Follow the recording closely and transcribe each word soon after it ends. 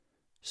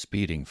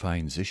Speeding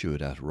fines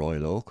issued at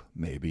Royal Oak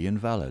may be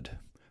invalid.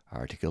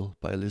 Article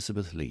by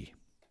Elizabeth Lee.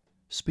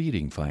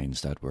 Speeding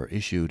fines that were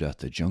issued at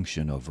the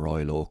junction of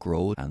Royal Oak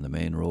Road and the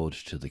main road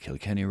to the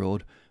Kilkenny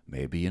Road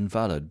may be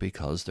invalid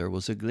because there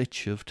was a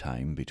glitch of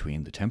time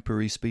between the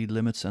temporary speed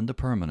limits and the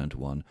permanent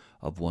one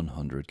of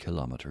 100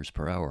 km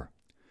per hour.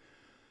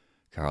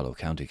 Carlow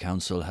County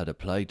Council had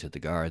applied to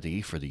the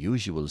Gardaí for the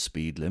usual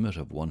speed limit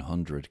of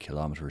 100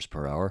 km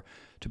per hour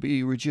to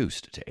be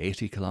reduced to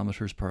 80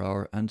 km per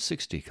hour and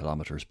 60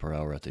 km per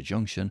hour at the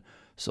junction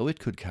so it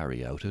could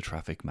carry out a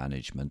traffic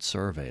management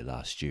survey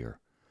last year.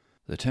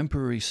 The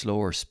temporary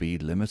slower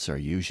speed limits are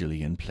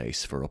usually in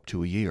place for up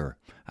to a year,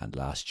 and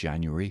last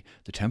January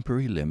the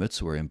temporary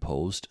limits were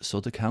imposed so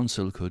the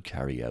council could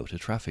carry out a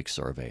traffic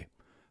survey.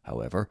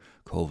 However,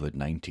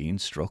 COVID-19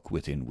 struck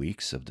within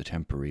weeks of the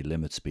temporary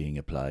limits being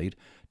applied,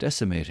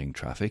 decimating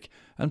traffic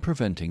and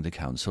preventing the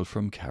council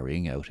from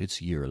carrying out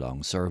its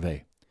year-long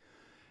survey.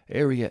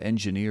 Area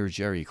engineer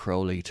Jerry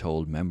Crowley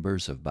told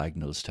members of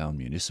Bagnallstown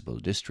Municipal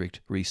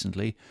District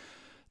recently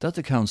that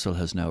the council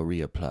has now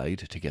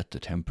reapplied to get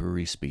the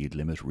temporary speed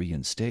limit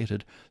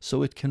reinstated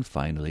so it can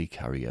finally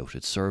carry out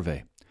its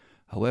survey.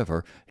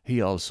 However, he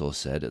also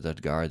said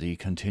that Gardaí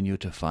continue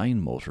to fine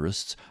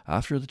motorists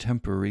after the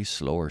temporary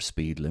slower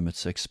speed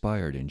limits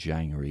expired in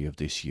January of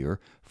this year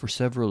for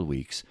several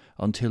weeks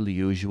until the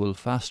usual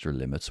faster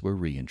limits were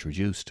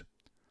reintroduced.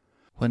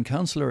 When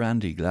Councillor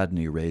Andy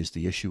Gladney raised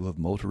the issue of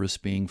motorists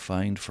being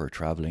fined for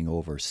travelling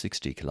over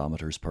 60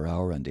 km per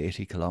hour and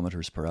 80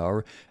 km per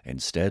hour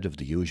instead of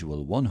the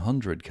usual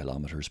 100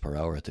 km per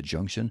hour at the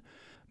junction,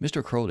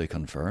 Mr Crowley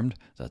confirmed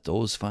that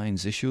those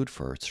fines issued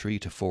for 3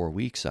 to 4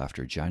 weeks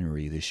after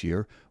January this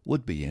year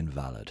would be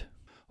invalid.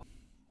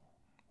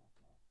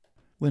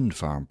 Wind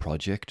farm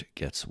project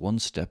gets one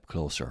step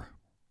closer.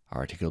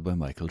 Article by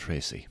Michael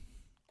Tracy.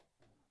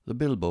 The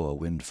Bilboa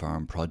wind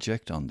farm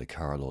project on the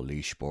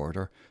Carlow-Laois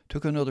border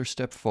took another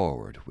step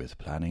forward with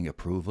planning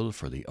approval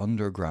for the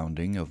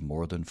undergrounding of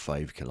more than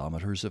 5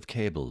 kilometres of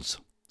cables.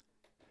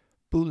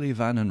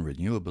 Bullyvannon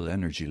Renewable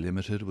Energy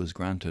Limited was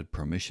granted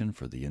permission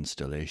for the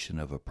installation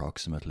of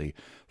approximately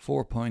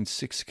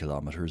 4.6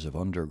 kilometres of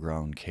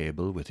underground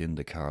cable within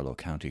the Carlow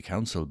County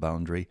Council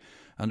boundary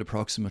and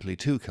approximately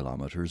 2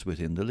 kilometres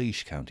within the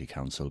Laois County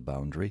Council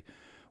boundary,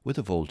 with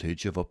a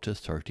voltage of up to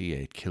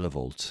 38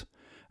 kilovolts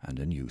and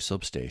a new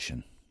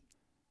substation.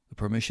 The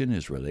permission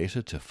is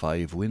related to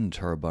 5 wind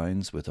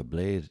turbines with a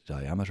blade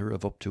diameter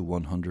of up to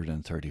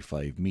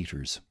 135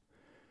 metres.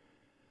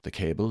 The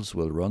cables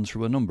will run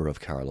through a number of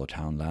Carlow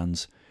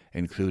townlands,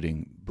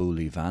 including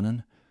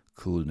Bullyvannon,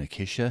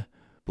 Coolnakisha,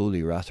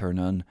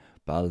 Bullyrathernan,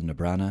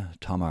 Balnabrana,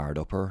 Tomard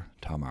Upper,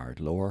 Tomard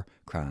Lower,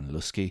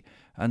 Cranlusky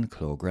and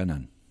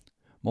Clogrennan.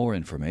 More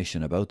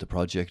information about the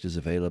project is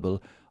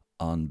available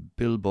on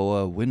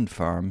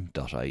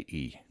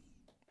bilboawindfarm.ie.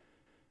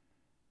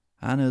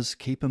 Anna's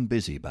Keep 'em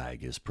Busy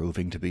bag is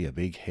proving to be a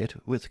big hit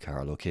with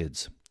Carlow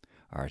kids.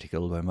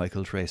 Article by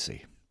Michael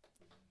Tracy.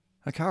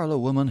 A Carlow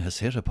woman has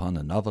hit upon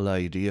a novel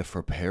idea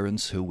for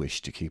parents who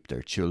wish to keep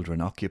their children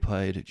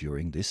occupied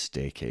during this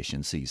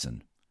staycation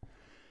season.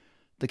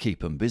 The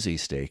Keep 'em Busy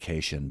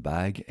staycation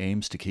bag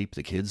aims to keep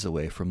the kids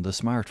away from the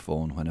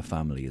smartphone when a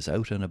family is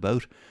out and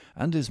about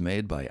and is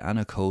made by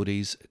Anna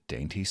Cody's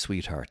Dainty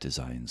Sweetheart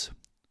Designs.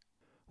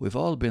 We've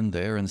all been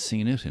there and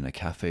seen it in a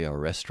cafe or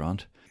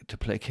restaurant. To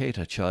placate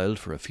a child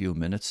for a few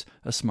minutes,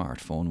 a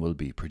smartphone will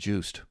be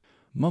produced.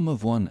 Mum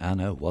of one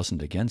Anna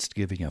wasn't against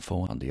giving a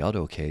phone on the odd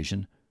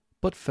occasion,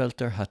 but felt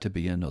there had to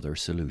be another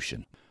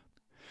solution.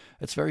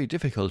 It's very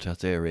difficult at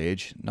their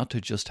age not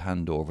to just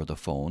hand over the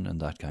phone and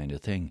that kind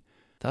of thing.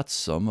 That's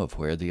some of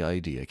where the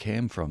idea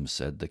came from,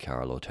 said the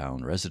Carlow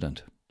Town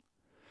resident.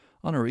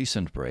 On a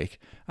recent break,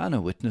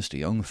 Anna witnessed a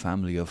young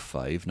family of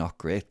 5 knock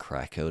great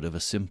crack out of a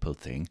simple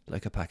thing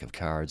like a pack of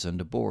cards and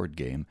a board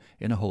game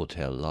in a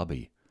hotel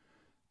lobby.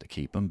 The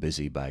Keep 'em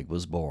Busy bag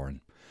was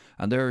born,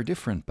 and there are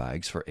different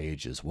bags for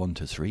ages 1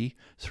 to 3,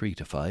 3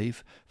 to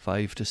 5,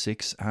 5 to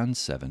 6 and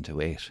 7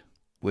 to 8.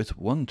 With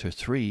 1 to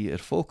 3 it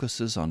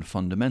focuses on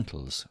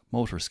fundamentals,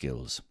 motor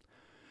skills.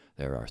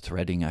 There are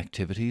threading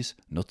activities,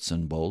 nuts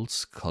and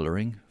bolts,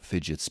 colouring,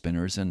 fidget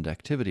spinners and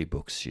activity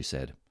books, she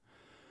said.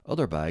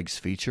 Other bags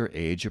feature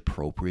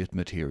age-appropriate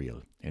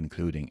material,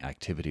 including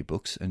activity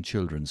books and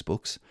children's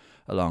books,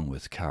 along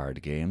with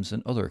card games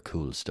and other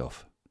cool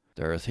stuff.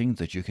 There are things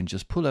that you can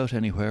just pull out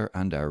anywhere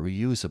and are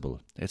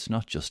reusable. It's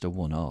not just a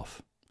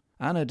one-off.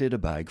 Anna did a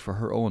bag for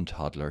her own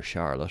toddler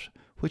Charlotte,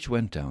 which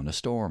went down a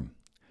storm.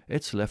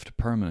 It's left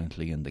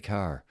permanently in the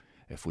car.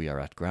 If we are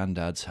at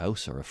Grandad's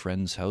house or a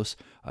friend's house,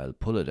 I'll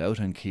pull it out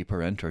and keep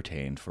her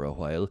entertained for a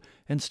while,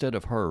 instead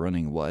of her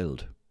running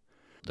wild.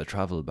 The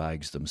travel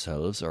bags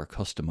themselves are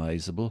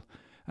customisable,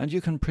 and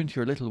you can print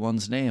your little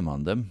one's name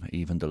on them,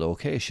 even the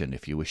location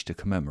if you wish to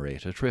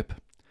commemorate a trip.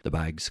 The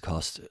bags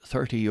cost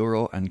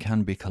 €30 and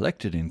can be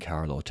collected in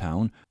Carlow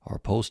Town or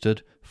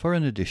posted for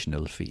an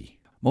additional fee.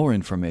 More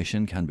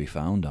information can be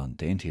found on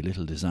Dainty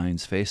Little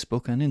Designs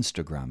Facebook and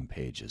Instagram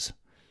pages.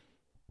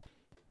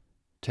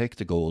 Take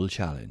the Goal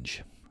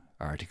Challenge.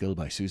 Article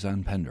by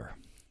Suzanne Pender.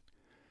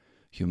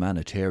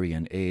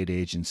 humanitarian aid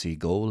agency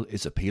Goal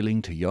is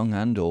appealing to young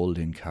and old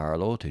in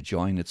Carlow to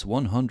join its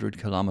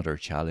 100-kilometre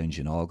challenge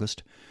in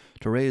August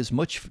to raise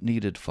much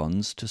needed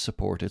funds to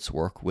support its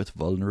work with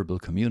vulnerable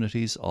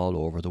communities all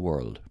over the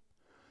world.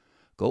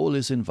 Goal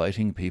is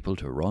inviting people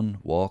to run,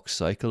 walk,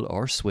 cycle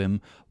or swim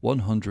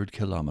 100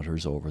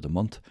 kilometres over the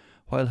month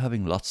while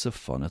having lots of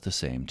fun at the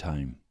same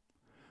time.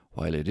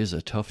 While it is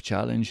a tough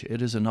challenge,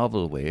 it is a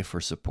novel way for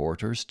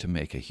supporters to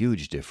make a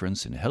huge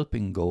difference in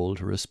helping Goal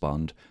to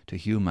respond to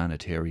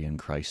humanitarian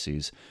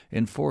crises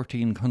in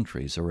 14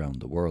 countries around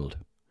the world.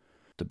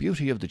 The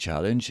beauty of the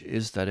challenge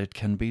is that it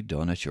can be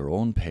done at your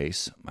own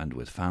pace and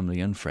with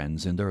family and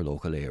friends in their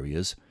local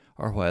areas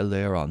or while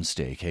they are on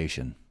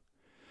staycation.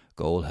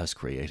 Goal has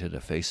created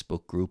a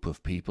Facebook group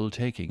of people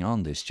taking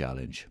on this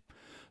challenge.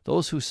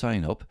 Those who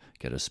sign up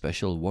get a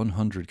special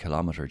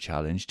 100-kilometre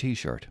challenge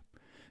t-shirt.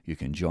 You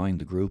can join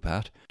the group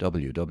at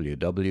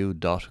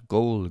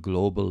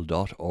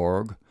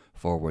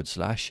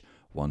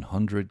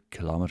www.goalglobal.org/100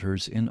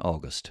 kilometres in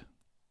August.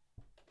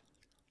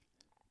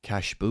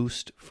 Cash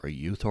Boost for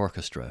Youth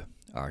Orchestra.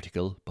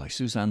 Article by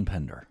Suzanne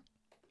Pender.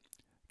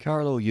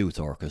 Carlow Youth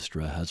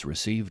Orchestra has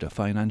received a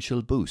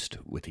financial boost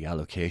with the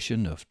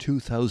allocation of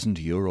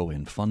 €2,000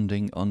 in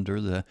funding under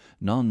the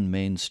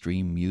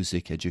Non-Mainstream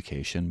Music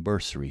Education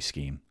Bursary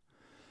Scheme.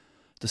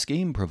 The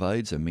scheme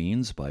provides a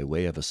means by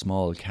way of a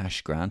small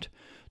cash grant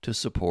to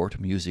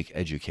support music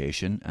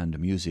education and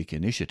music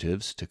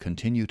initiatives to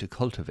continue to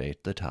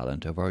cultivate the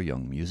talent of our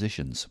young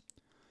musicians.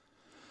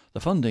 The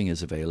funding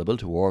is available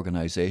to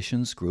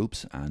organisations,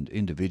 groups and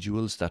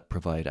individuals that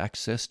provide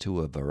access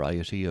to a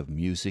variety of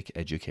music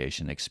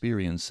education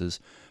experiences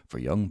for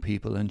young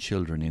people and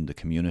children in the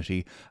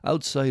community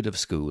outside of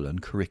school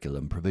and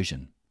curriculum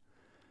provision.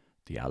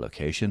 The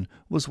allocation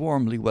was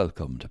warmly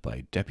welcomed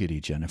by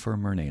Deputy Jennifer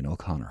Murnane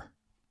O'Connor.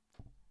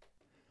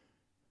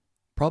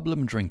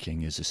 Problem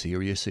drinking is a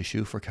serious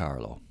issue for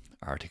Carlow.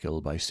 Article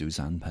by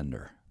Suzanne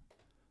Pender.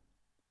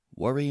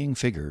 Worrying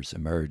figures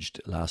emerged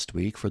last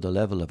week for the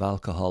level of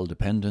alcohol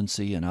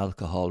dependency and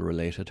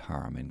alcohol-related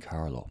harm in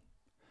Carlow.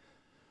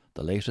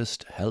 The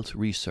latest Health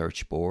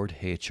Research Board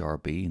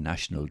HRB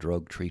National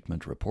Drug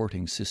Treatment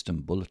Reporting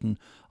System Bulletin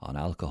on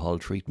alcohol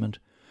treatment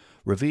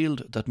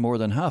revealed that more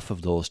than half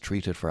of those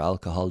treated for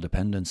alcohol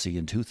dependency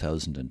in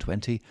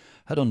 2020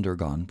 had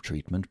undergone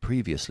treatment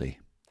previously.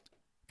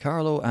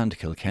 Carlow and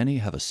Kilkenny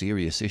have a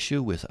serious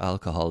issue with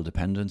alcohol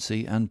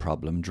dependency and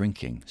problem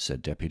drinking,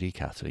 said Deputy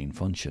Kathleen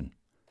Funchion.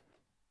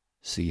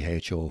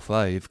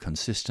 CHO5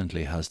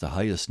 consistently has the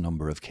highest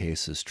number of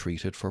cases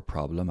treated for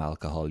problem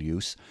alcohol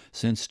use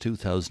since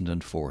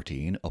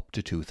 2014 up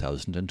to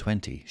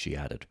 2020, she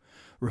added,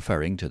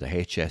 referring to the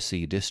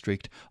HSE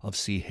district of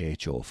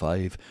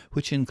CHO5,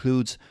 which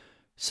includes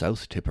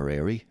South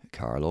Tipperary,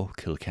 Carlow,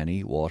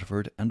 Kilkenny,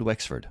 Waterford and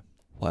Wexford.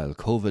 While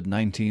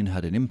COVID-19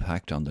 had an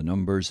impact on the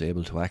numbers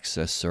able to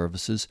access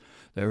services,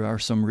 there are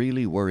some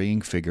really worrying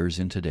figures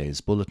in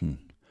today's bulletin.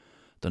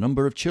 The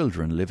number of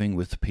children living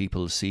with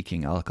people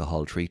seeking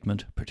alcohol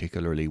treatment,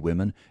 particularly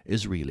women,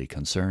 is really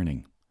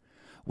concerning.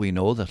 We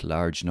know that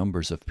large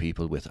numbers of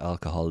people with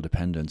alcohol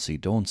dependency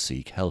don't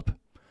seek help.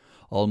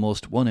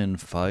 Almost 1 in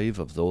 5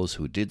 of those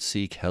who did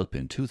seek help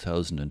in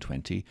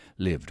 2020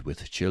 lived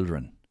with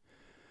children.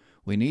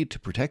 We need to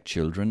protect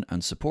children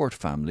and support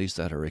families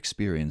that are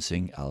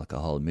experiencing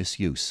alcohol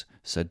misuse,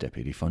 said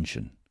Deputy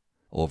Funchion.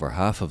 Over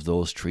half of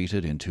those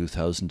treated in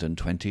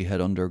 2020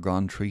 had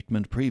undergone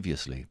treatment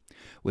previously,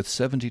 with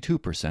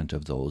 72%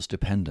 of those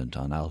dependent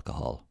on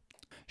alcohol.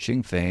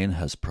 Sinn Féin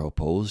has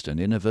proposed an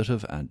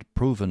innovative and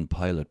proven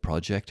pilot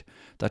project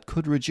that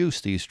could reduce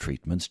these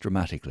treatments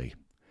dramatically.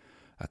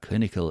 A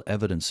clinical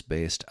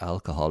evidence-based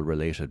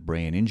alcohol-related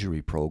brain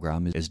injury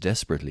programme is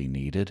desperately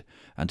needed,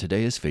 and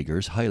today's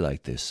figures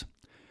highlight this.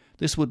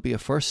 This would be a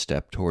first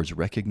step towards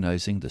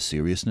recognising the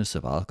seriousness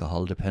of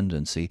alcohol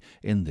dependency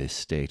in this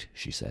state,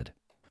 she said.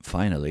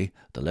 Finally,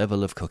 the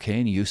level of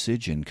cocaine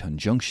usage in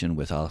conjunction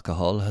with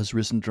alcohol has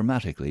risen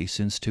dramatically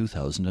since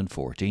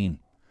 2014.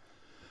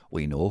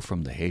 We know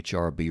from the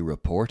HRB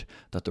report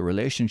that the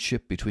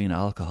relationship between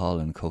alcohol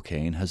and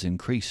cocaine has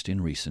increased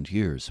in recent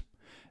years.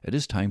 It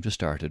is time to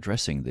start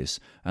addressing this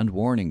and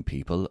warning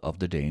people of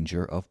the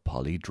danger of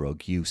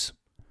polydrug use.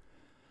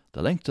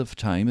 The length of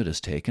time it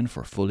has taken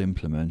for full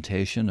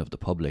implementation of the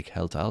Public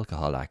Health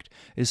Alcohol Act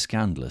is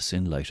scandalous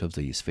in light of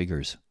these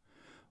figures.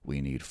 We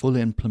need full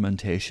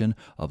implementation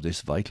of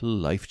this vital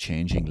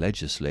life-changing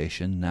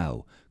legislation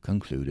now,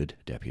 concluded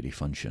Deputy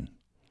Funchion.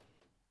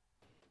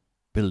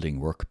 Building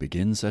work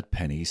begins at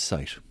Penny's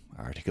site.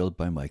 Article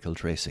by Michael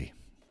Tracy.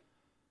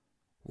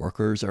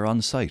 Workers are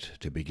on site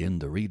to begin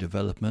the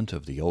redevelopment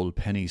of the old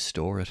Penny's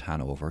store at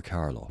Hanover,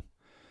 Carlow.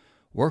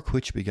 Work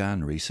which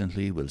began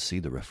recently will see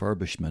the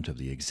refurbishment of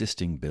the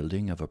existing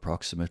building of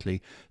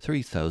approximately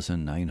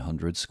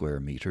 3,900 square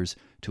metres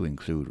to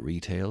include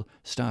retail,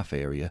 staff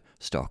area,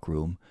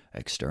 stockroom,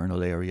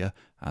 external area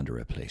and a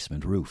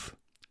replacement roof.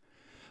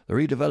 The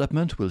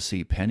redevelopment will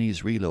see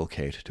Penny's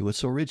relocate to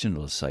its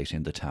original site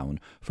in the town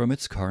from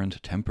its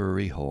current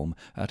temporary home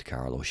at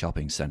Carlow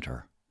Shopping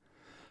Centre.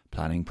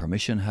 Planning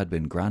permission had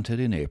been granted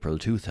in April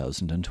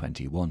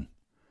 2021.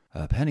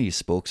 A Penny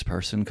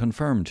spokesperson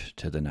confirmed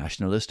to The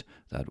Nationalist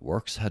that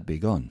works had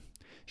begun.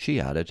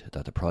 She added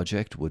that the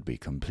project would be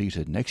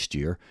completed next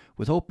year,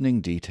 with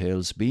opening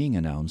details being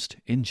announced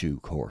in due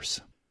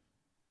course.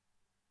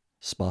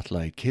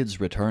 Spotlight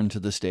Kids return to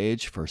the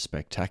stage for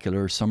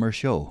spectacular summer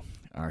show.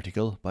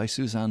 Article by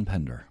Suzanne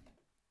Pender.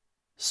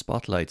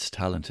 Spotlight's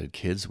talented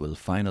kids will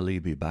finally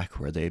be back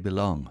where they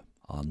belong,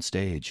 on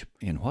stage,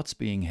 in what's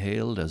being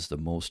hailed as the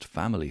most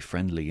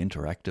family-friendly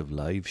interactive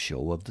live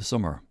show of the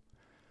summer.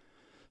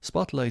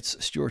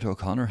 Spotlight's Stuart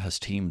O'Connor has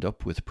teamed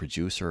up with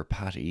producer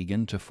Pat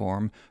Egan to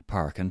form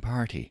Park and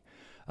Party,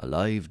 a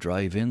live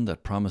drive-in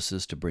that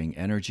promises to bring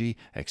energy,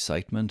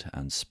 excitement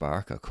and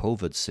spark a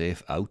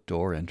COVID-safe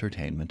outdoor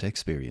entertainment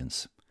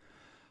experience.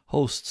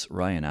 Hosts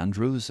Ryan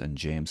Andrews and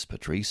James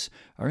Patrice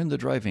are in the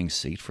driving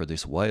seat for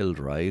this wild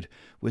ride,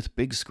 with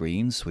big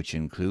screens which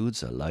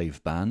includes a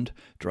live band,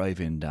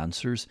 drive-in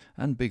dancers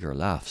and bigger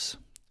laughs.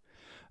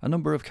 A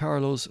number of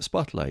Carlow's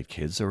Spotlight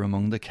Kids are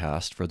among the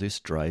cast for this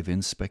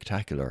drive-in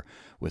spectacular,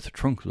 with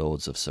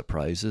trunkloads of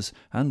surprises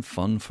and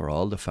fun for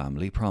all the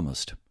family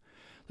promised.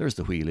 There's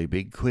the Wheelie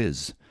Big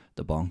Quiz,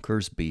 the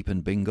Bonkers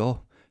Beepin'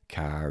 Bingo,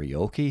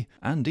 karaoke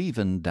and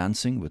even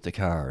dancing with the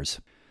cars.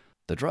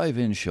 The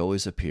drive-in show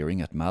is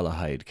appearing at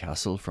Malahide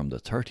Castle from the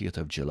 30th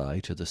of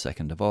July to the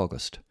 2nd of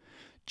August,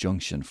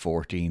 Junction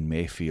 14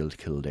 Mayfield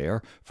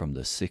Kildare from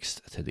the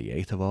 6th to the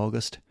 8th of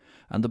August,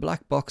 and the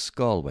Black Box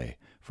Galway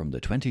from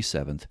the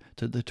 27th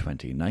to the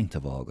 29th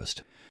of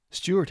August.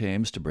 Stuart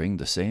aims to bring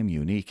the same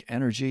unique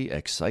energy,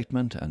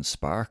 excitement and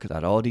spark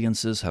that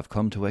audiences have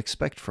come to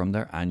expect from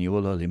their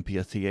annual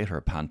Olympia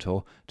Theatre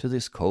Panto to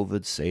this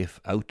COVID-safe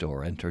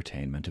outdoor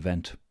entertainment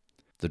event.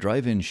 The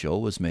drive-in show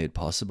was made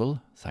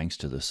possible thanks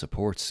to the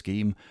support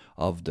scheme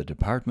of the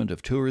Department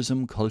of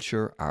Tourism,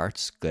 Culture,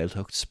 Arts,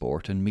 Gaeltacht,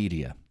 Sport and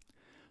Media.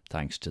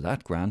 Thanks to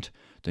that grant,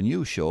 the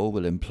new show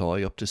will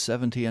employ up to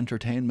 70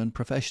 entertainment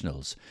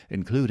professionals,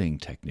 including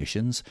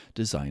technicians,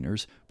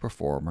 designers,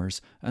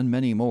 performers and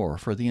many more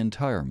for the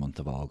entire month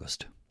of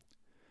August.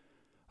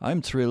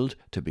 I'm thrilled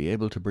to be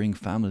able to bring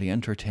family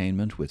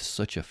entertainment with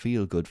such a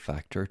feel-good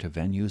factor to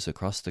venues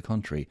across the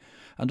country,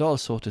 and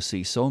also to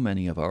see so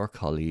many of our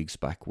colleagues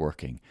back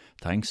working,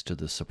 thanks to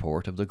the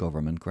support of the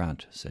government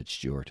grant, said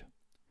Stuart.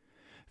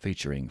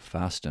 Featuring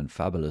fast and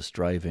fabulous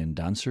drive-in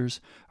dancers,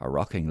 a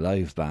rocking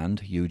live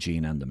band,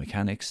 Eugene and the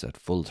Mechanics, at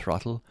full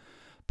throttle,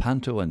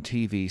 Panto and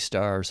TV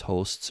Stars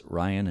hosts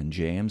Ryan and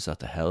James at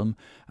the helm,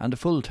 and a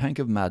full tank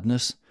of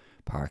madness,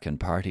 Park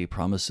and Party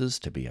promises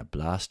to be a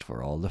blast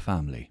for all the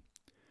family.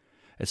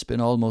 It's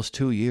been almost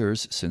 2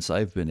 years since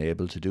I've been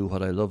able to do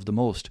what I love the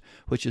most,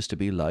 which is to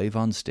be live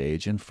on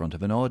stage in front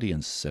of an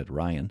audience, said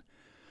Ryan.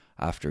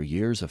 After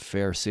years of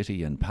Fair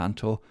City and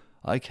Panto,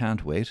 I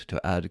can't wait to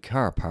add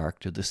Car Park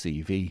to the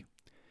CV.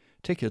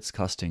 Tickets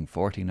costing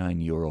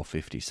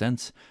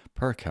 €49.50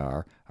 per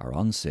car are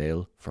on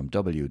sale from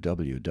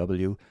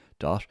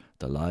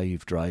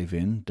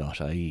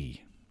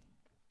www.thelivedrivein.ie.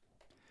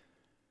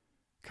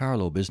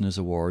 Carlow Business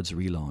Awards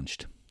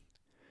relaunched.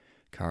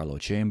 Carlow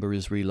Chamber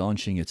is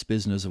relaunching its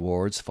Business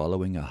Awards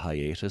following a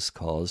hiatus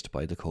caused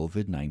by the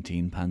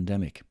COVID-19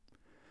 pandemic.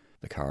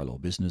 The Carlow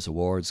Business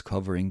Awards,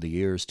 covering the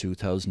years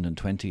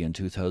 2020 and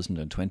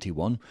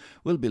 2021,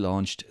 will be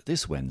launched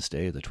this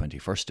Wednesday, the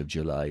 21st of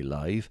July,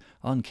 live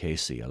on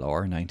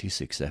KCLR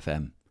 96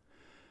 FM.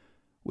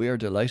 We are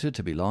delighted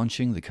to be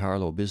launching the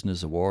Carlow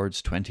Business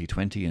Awards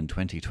 2020 and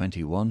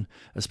 2021,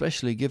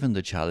 especially given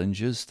the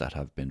challenges that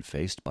have been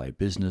faced by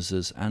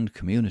businesses and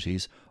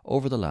communities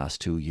over the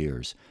last 2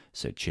 years,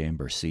 said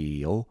Chamber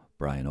CEO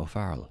Brian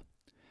O'Farrell.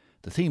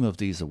 The theme of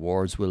these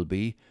awards will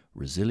be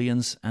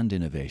Resilience and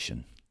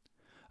Innovation.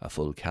 A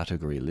full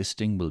category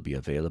listing will be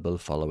available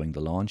following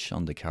the launch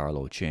on the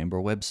Carlow Chamber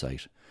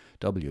website,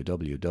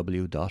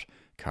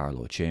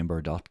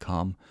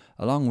 www.carlowchamber.com,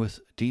 along with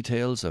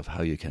details of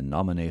how you can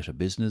nominate a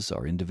business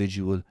or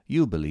individual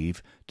you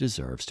believe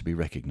deserves to be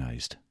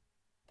recognised.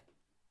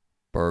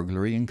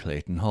 Burglary in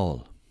Clayton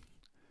Hall.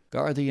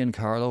 Gardaí and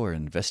Carlow are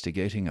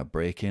investigating a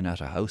break-in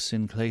at a house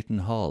in Clayton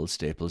Hall,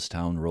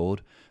 Staplestown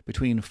Road,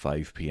 between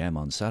 5 p.m.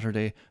 on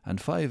Saturday and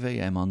 5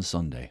 a.m. on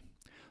Sunday.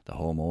 The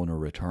homeowner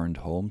returned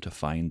home to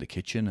find the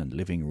kitchen and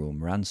living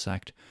room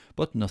ransacked,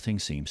 but nothing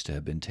seems to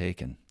have been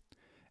taken.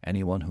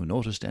 Anyone who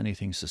noticed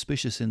anything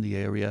suspicious in the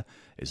area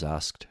is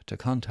asked to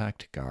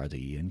contact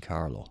Gardaí in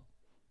Carlow.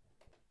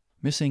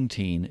 Missing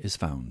teen is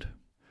found.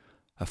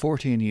 A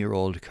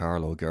 14-year-old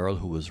Carlow girl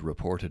who was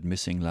reported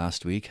missing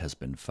last week has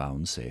been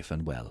found safe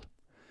and well.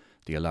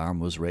 The alarm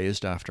was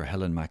raised after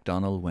Helen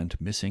MacDonald went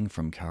missing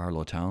from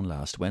Carlow Town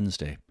last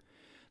Wednesday.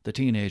 The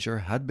teenager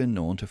had been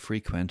known to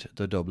frequent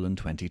the Dublin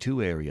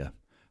 22 area.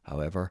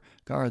 However,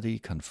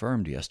 Gardaí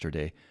confirmed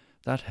yesterday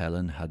that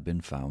Helen had been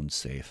found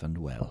safe and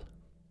well.